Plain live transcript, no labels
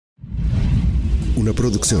una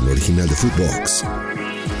producción original de Footbox.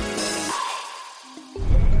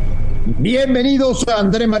 Bienvenidos a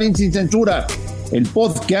André Marín Sin Censura, el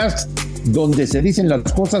podcast donde se dicen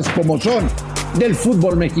las cosas como son del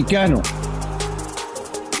fútbol mexicano.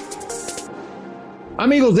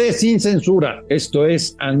 Amigos de Sin Censura, esto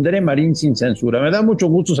es André Marín Sin Censura. Me da mucho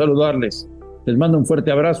gusto saludarles. Les mando un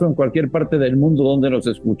fuerte abrazo en cualquier parte del mundo donde nos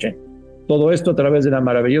escuchen. Todo esto a través de la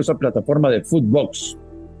maravillosa plataforma de Footbox.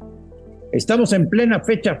 Estamos en plena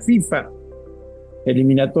fecha FIFA.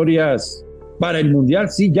 Eliminatorias para el Mundial,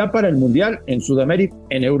 sí, ya para el Mundial. En Sudamérica,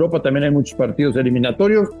 en Europa también hay muchos partidos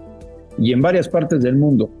eliminatorios y en varias partes del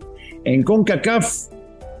mundo. En CONCACAF,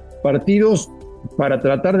 partidos para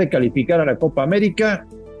tratar de calificar a la Copa América,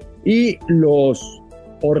 y los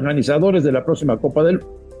organizadores de la próxima Copa del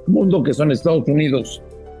Mundo, que son Estados Unidos,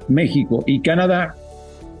 México y Canadá,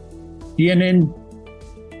 tienen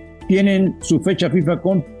su fecha FIFA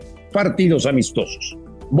con partidos amistosos.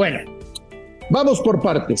 Bueno, vamos por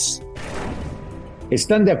partes.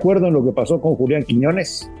 ¿Están de acuerdo en lo que pasó con Julián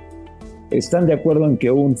Quiñones? ¿Están de acuerdo en que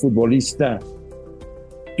un futbolista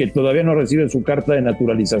que todavía no recibe su carta de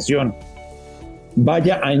naturalización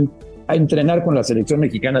vaya a entrenar con la selección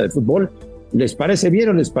mexicana de fútbol? ¿Les parece bien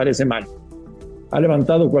o les parece mal? Ha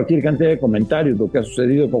levantado cualquier cantidad de comentarios lo que ha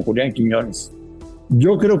sucedido con Julián Quiñones.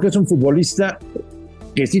 Yo creo que es un futbolista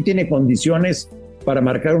que sí tiene condiciones para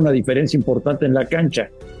marcar una diferencia importante en la cancha,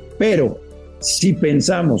 pero si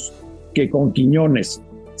pensamos que con Quiñones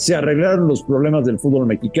se arreglaron los problemas del fútbol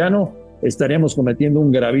mexicano, estaríamos cometiendo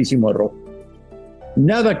un gravísimo error.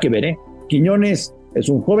 Nada que ver, ¿eh? Quiñones es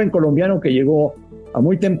un joven colombiano que llegó a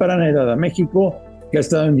muy temprana edad a México, que ha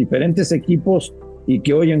estado en diferentes equipos y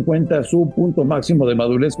que hoy encuentra su punto máximo de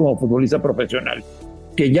madurez como futbolista profesional,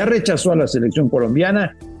 que ya rechazó a la selección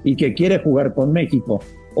colombiana y que quiere jugar con México.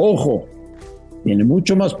 Ojo, tiene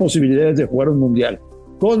mucho más posibilidades de jugar un mundial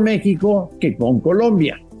con México que con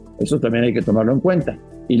Colombia. Eso también hay que tomarlo en cuenta.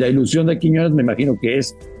 Y la ilusión de Quiñones me imagino que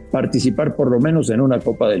es participar por lo menos en una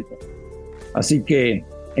Copa del Mundo. Así que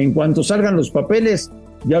en cuanto salgan los papeles,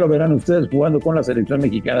 ya lo verán ustedes jugando con la selección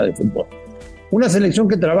mexicana de fútbol. Una selección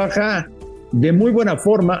que trabaja de muy buena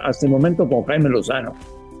forma hasta el momento con Jaime Lozano.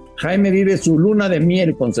 Jaime vive su luna de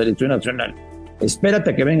miel con selección nacional. Espérate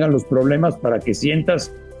a que vengan los problemas para que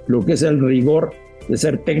sientas lo que es el rigor de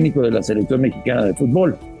ser técnico de la selección mexicana de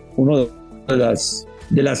fútbol. Una de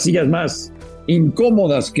las sillas más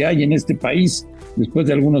incómodas que hay en este país después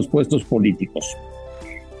de algunos puestos políticos.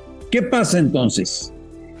 ¿Qué pasa entonces?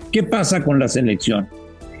 ¿Qué pasa con la selección?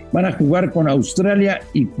 Van a jugar con Australia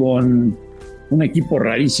y con un equipo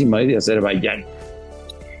rarísimo ahí de Azerbaiyán.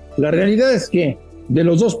 La realidad es que de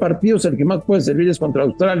los dos partidos el que más puede servir es contra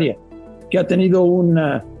Australia, que ha tenido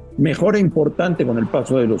una mejora importante con el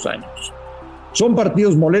paso de los años. ¿Son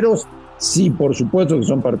partidos moleros? Sí, por supuesto que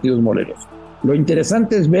son partidos moleros. Lo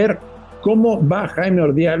interesante es ver cómo va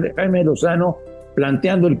Jaime Lozano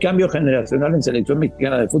planteando el cambio generacional en selección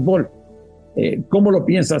mexicana de fútbol. ¿Cómo lo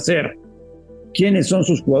piensa hacer? ¿Quiénes son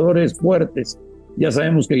sus jugadores fuertes? Ya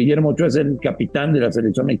sabemos que Guillermo Ochoa es el capitán de la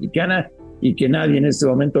selección mexicana y que nadie en este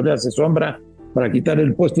momento le hace sombra para quitar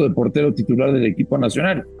el puesto de portero titular del equipo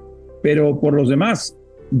nacional. Pero por los demás,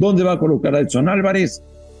 ¿dónde va a colocar a Edson Álvarez?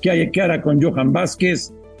 ¿Qué hará con Johan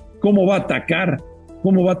Vázquez? ¿Cómo va a atacar?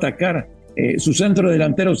 ¿Su centro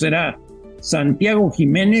delantero será Santiago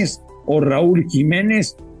Jiménez o Raúl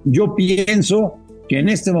Jiménez? Yo pienso que en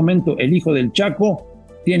este momento el hijo del Chaco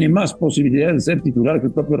tiene más posibilidades de ser titular que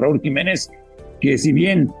el propio Raúl Jiménez, que si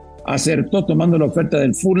bien acertó tomando la oferta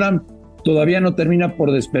del Fulham, todavía no termina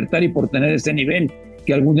por despertar y por tener ese nivel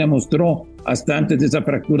que algún día mostró hasta antes de esa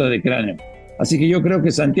fractura de cráneo. Así que yo creo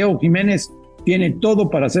que Santiago Jiménez tiene todo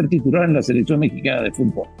para ser titular en la selección mexicana de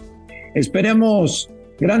fútbol. ¿Esperemos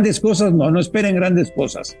grandes cosas? No esperen grandes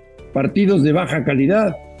cosas. Partidos de baja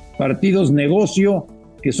calidad, partidos negocio,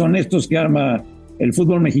 que son estos que arma el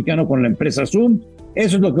fútbol mexicano con la empresa Zoom.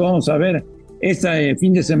 Eso es lo que vamos a ver este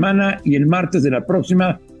fin de semana y el martes de la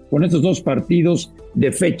próxima con estos dos partidos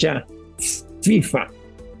de fecha FIFA.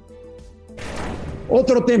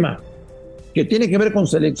 Otro tema que tiene que ver con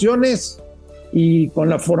selecciones y con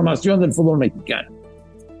la formación del fútbol mexicano.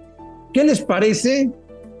 ¿Qué les parece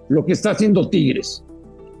lo que está haciendo Tigres?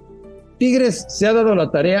 Tigres se ha dado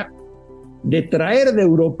la tarea de traer de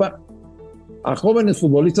Europa a jóvenes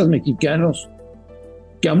futbolistas mexicanos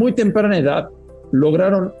que a muy temprana edad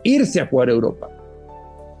lograron irse a jugar a Europa.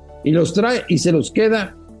 Y los trae y se los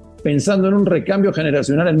queda pensando en un recambio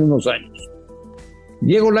generacional en unos años.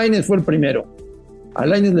 Diego Lainez fue el primero. A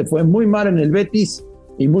Lainez le fue muy mal en el Betis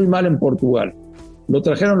y muy mal en Portugal. Lo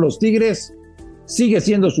trajeron los Tigres, sigue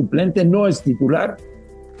siendo suplente, no es titular,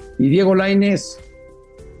 Y Diego Lainez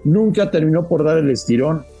nunca terminó por dar el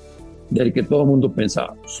estirón del que todo el mundo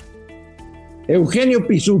pensábamos. Eugenio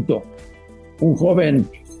Pizzuto, un joven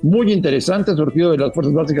muy interesante, surgido de las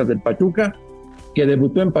fuerzas básicas del Pachuca, que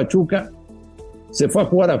debutó en Pachuca, se fue a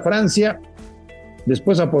jugar a Francia,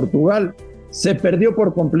 después a Portugal, se perdió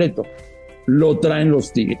por completo, lo traen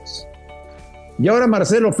los Tigres. Y ahora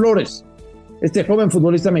Marcelo Flores, este joven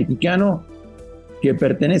futbolista mexicano que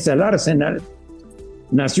pertenece al Arsenal,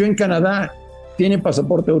 nació en Canadá, tiene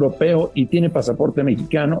pasaporte europeo y tiene pasaporte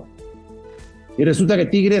mexicano, y resulta que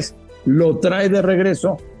Tigres lo trae de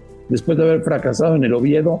regreso después de haber fracasado en el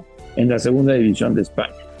Oviedo en la segunda división de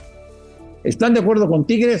España. ¿Están de acuerdo con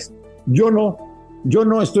Tigres? Yo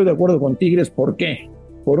no estoy de acuerdo con Tigres. ¿Por qué?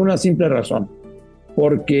 Por una simple razón.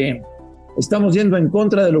 Porque estamos yendo en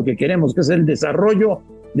contra de lo que queremos, que es el desarrollo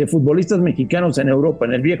de futbolistas mexicanos en Europa,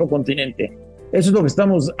 en el viejo continente. Eso es lo que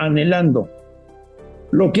estamos anhelando.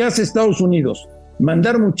 Lo que hace Estados Unidos,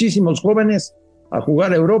 mandar muchísimos jóvenes a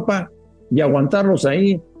jugar a Europa y aguantarlos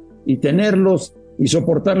ahí y tenerlos y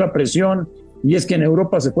soportar la presión, y es que en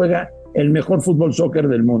Europa se juega el mejor fútbol soccer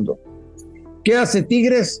del mundo. ¿Qué hace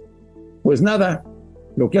Tigres? Pues nada,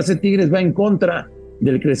 lo que hace Tigres va en contra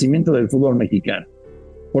del crecimiento del fútbol mexicano,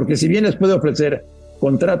 porque si bien les puede ofrecer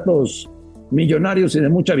contratos millonarios y de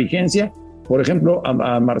mucha vigencia, por ejemplo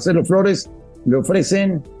a Marcelo Flores le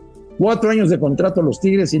ofrecen 4 años de contrato a los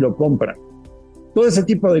Tigres y lo compran. Todo ese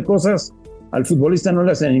tipo de cosas al futbolista no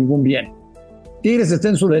le hacen ningún bien. Tigres está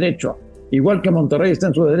en su derecho, igual que Monterrey está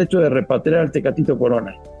en su derecho de repatriar al Tecatito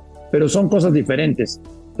Corona, pero son cosas diferentes.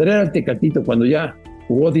 Traer al Tecatito cuando ya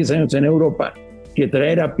jugó 10 años en Europa, que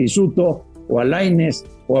traer a Pizzuto o a Lainez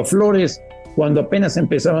o a Flores cuando apenas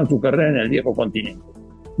empezaban su carrera en el viejo continente.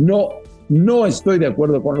 No estoy de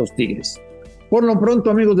acuerdo con los Tigres. Por lo pronto,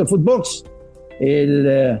 amigos de Footbox,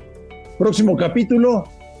 el próximo capítulo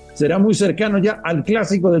será muy cercano ya al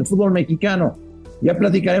clásico del fútbol mexicano. Ya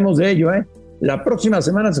platicaremos de ello, La próxima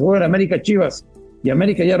semana se juega el América Chivas y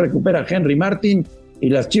América ya recupera a Henry Martin y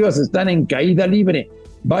las Chivas están en caída libre.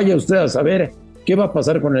 Vaya usted a saber qué va a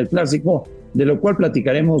pasar con el clásico, de lo cual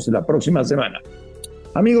platicaremos la próxima semana.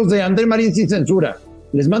 Amigos de André Marín Sin Censura,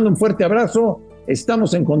 les mando un fuerte abrazo,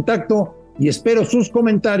 estamos en contacto y espero sus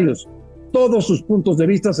comentarios. Todos sus puntos de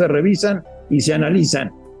vista se revisan y se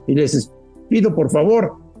analizan. Y les pido por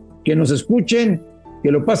favor que nos escuchen,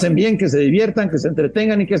 que lo pasen bien, que se diviertan, que se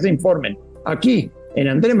entretengan y que se informen. Aquí, en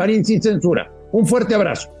André Marín Sin Censura. Un fuerte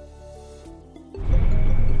abrazo.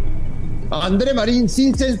 André Marín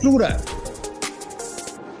Sin Censura.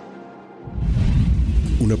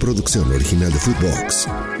 Una producción original de Footbox.